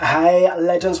Hey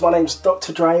legends, my name's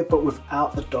Dr. Dre, but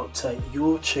without the doctor,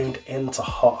 you're tuned into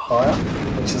Hot Hire,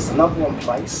 which is the #1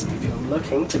 place if you're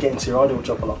looking to get into your ideal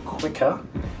job a lot quicker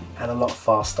and a lot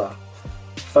faster.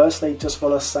 Firstly, just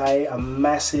want to say a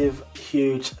massive,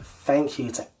 huge thank you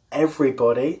to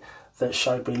everybody that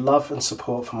showed me love and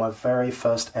support for my very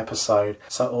first episode.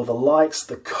 So all the likes,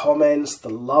 the comments, the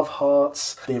love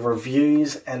hearts, the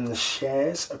reviews and the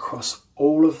shares across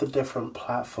all of the different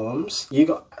platforms. You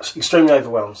got extremely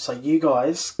overwhelmed. So you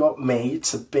guys got me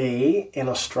to be in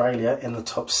Australia in the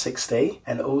top 60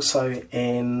 and also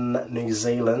in New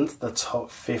Zealand, the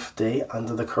top 50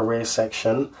 under the career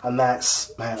section. And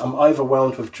that's, man, I'm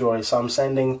overwhelmed with joy. So I'm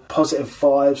sending positive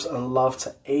vibes and love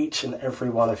to each and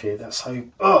every one of you. That's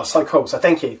so cool. So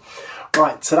thank you.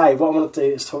 Right, today what I want to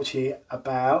do is talk to you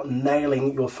about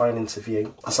nailing your phone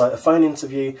interview. So a phone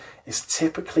interview is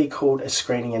typically called a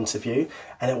screening interview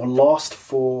and it will last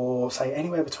for, say,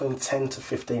 anywhere between 10 to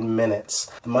 15 minutes.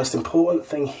 The most important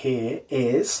thing here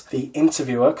is the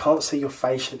interviewer can't see your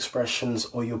facial expressions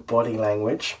or your body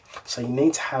language, so you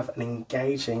need to have an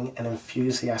engaging and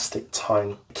enthusiastic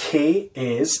tone. The key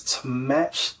is to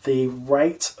match the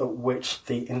rate at which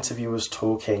the interviewer is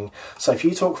talking. So if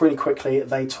you talk really quickly,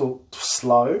 they talk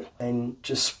slow, and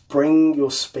just bring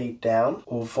your speed down,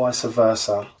 or vice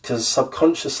versa, because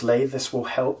subconsciously this will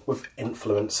help with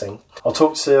influencing. I'll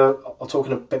talk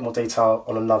in a bit more detail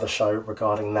on another show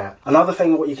regarding that. Another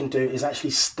thing what you can do is actually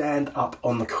stand up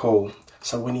on the call.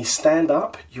 So when you stand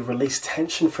up, you release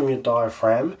tension from your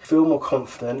diaphragm, feel more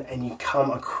confident, and you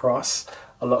come across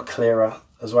a lot clearer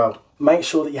as well. Make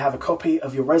sure that you have a copy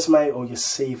of your resume or your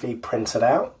CV printed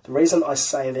out. The reason I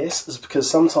say this is because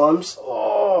sometimes,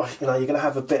 you're going to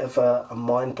have a bit of a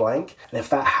mind blank. And if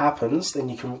that happens, then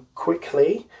you can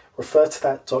quickly refer to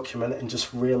that document and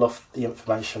just reel off the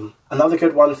information. Another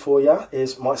good one for you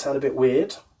is, might sound a bit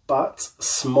weird, but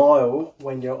smile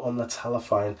when you're on the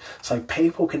telephone. So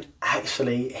people can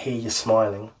actually hear you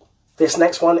smiling. This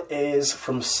next one is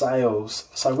from sales.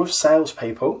 So with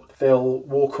salespeople, they'll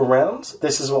walk around.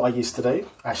 This is what I used to do.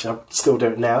 Actually, I still do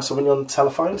it now. So when you're on the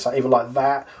telephone, so either like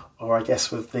that, or I guess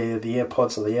with the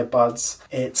earpods or the earbuds,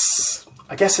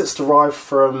 I guess it's derived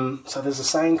from, so there's a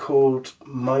saying called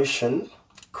motion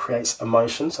creates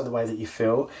emotion, so the way that you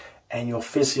feel, and your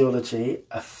physiology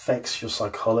affects your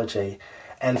psychology.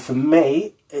 And for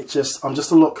me, I'm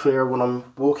just a lot clearer when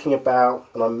I'm walking about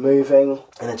and I'm moving,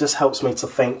 and it just helps me to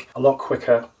think a lot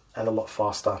quicker and a lot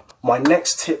faster. My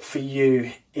next tip for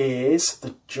you is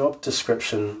the job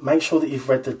description. Make sure that you've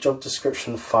read the job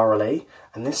description thoroughly,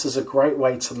 and this is a great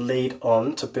way to lead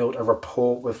on to build a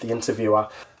rapport with the interviewer.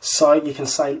 So you can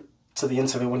say to the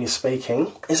interviewer when you're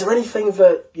speaking, is there anything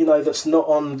that, that's not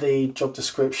on the job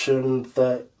description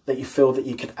that you feel that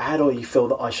you could add, or you feel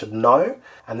that I should know?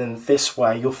 And then this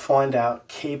way you'll find out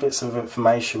key bits of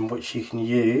information which you can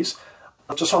use.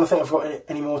 I'm just trying to think if I've got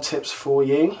any more tips for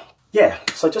you. Yeah,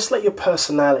 so just let your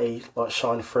personality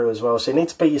shine through as well. So you need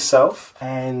to be yourself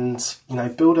and,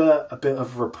 build a bit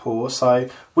of rapport. So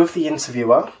with the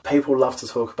interviewer, people love to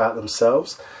talk about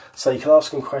themselves. So you can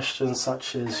ask them questions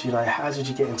such as, how did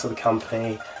you get into the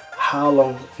company? How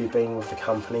long have you been with the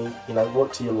company?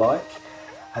 What do you like?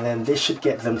 And then this should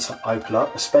get them to open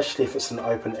up, especially if it's an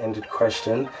open-ended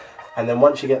question. And then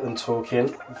once you get them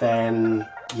talking, then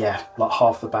yeah,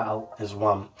 half the battle is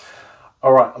won.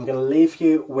 All right, I'm going to leave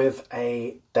you with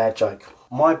a dad joke.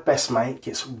 My best mate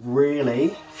gets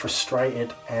really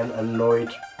frustrated and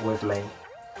annoyed with me.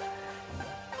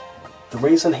 The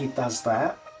reason he does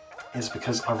that is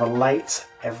because I relate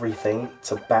everything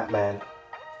to Batman.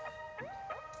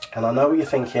 And I know what you're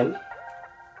thinking.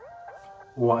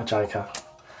 What a joker.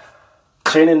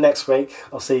 Tune in next week.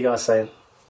 I'll see you guys soon.